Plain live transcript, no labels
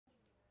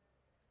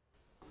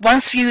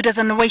Once viewed as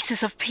an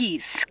oasis of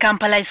peace,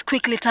 Kampala is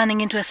quickly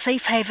turning into a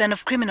safe haven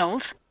of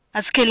criminals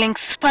as killings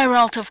spiral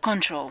out of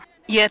control.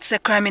 Yet the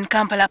crime in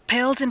Kampala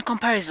pales in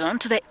comparison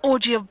to the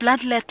orgy of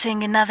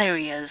bloodletting in other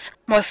areas.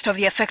 Most of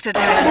the affected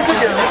areas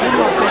include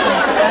Matiro, Greater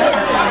Masaka,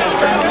 and Tame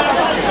and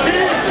Wakiso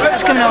districts.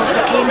 As criminals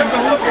became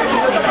emboldened,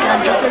 they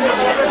began dropping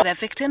reflects of their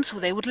victims,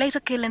 who they would later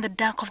kill in the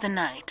dark of the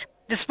night.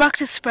 This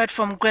practice spread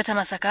from Greater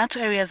Masaka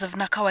to areas of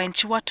Nakawa in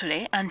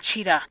Chiwature and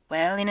Chira,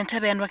 while in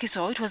Entebbe and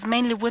Wakiso it was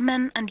mainly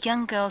women and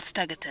young girls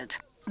targeted.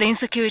 The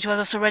insecurity was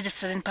also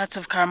registered in parts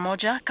of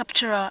Karamoja,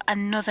 Kapchorwa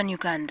and northern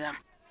Uganda.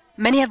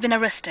 Many have been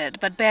arrested,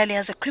 but barely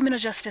has the criminal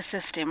justice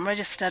system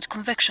registered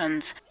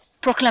convictions.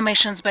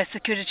 Proclamations by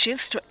security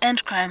chiefs to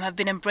end crime have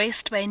been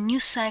embraced by a new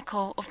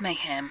cycle of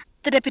mayhem.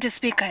 The Deputy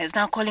Speaker is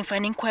now calling for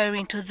an inquiry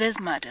into these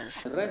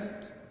matters. The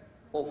rest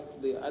of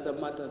the other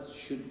matters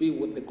should be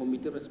with the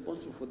committee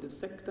responsible for this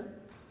sector.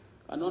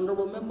 And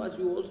honorable members,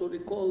 you also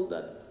recall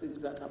that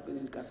things that happened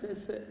in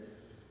Kasese,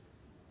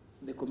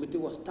 the committee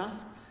was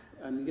tasked,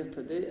 and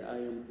yesterday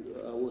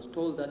I was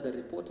told that the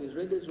report is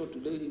ready, so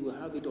today you will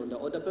have it on the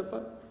order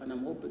paper, and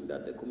I'm hoping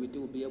that the committee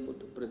will be able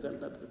to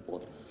present that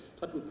report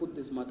so that we put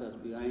these matters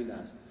behind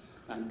us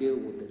and deal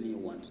with the new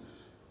ones.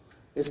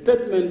 A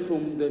statement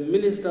from the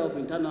Minister of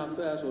Internal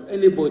Affairs or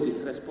anybody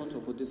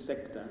responsible for this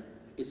sector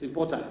is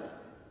important,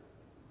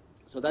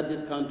 so that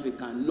this country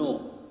can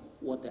know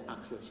what the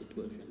actual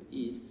situation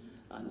is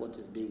and what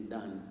is being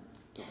done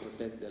to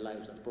protect the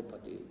lives and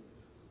property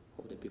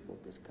of the people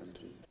of this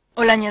country.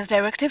 Oulanyah's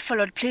directive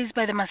followed pleas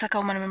by the Masaka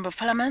Woman Member of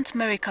Parliament,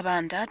 Mary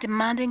Kabanda,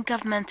 demanding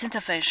government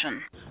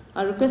intervention.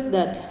 I request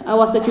that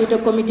our Security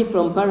Committee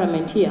from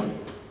Parliament here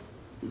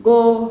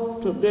go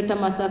to Greater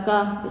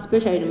Masaka,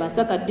 especially in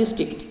Masaka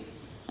district,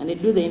 and they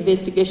do the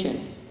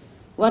investigation.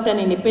 Want an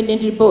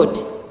independent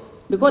report,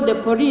 because the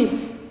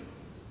police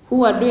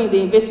who are doing the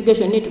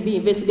investigation need to be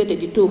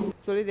investigated too.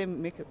 So let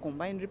them make a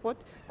combined report,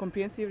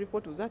 comprehensive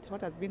report of that,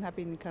 what has been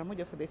happening in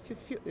Karamoja for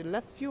the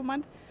last few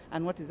months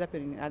and what is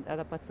happening in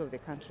other parts of the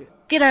country.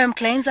 The RM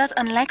claims that,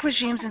 unlike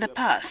regimes in the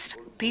past,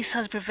 peace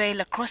has prevailed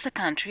across the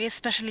country,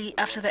 especially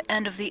after the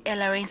end of the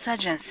LRA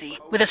insurgency,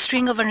 with a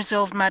string of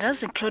unresolved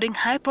matters, including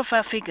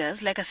high-profile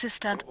figures like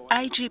Assistant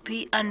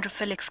IGP Andrew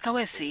Felix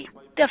Kawesi.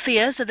 There are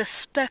fears that the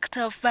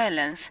spectre of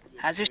violence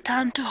has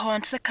returned to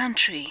haunt the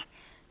country.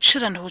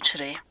 Shuran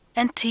Huchere,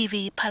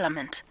 NTV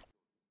Parliament.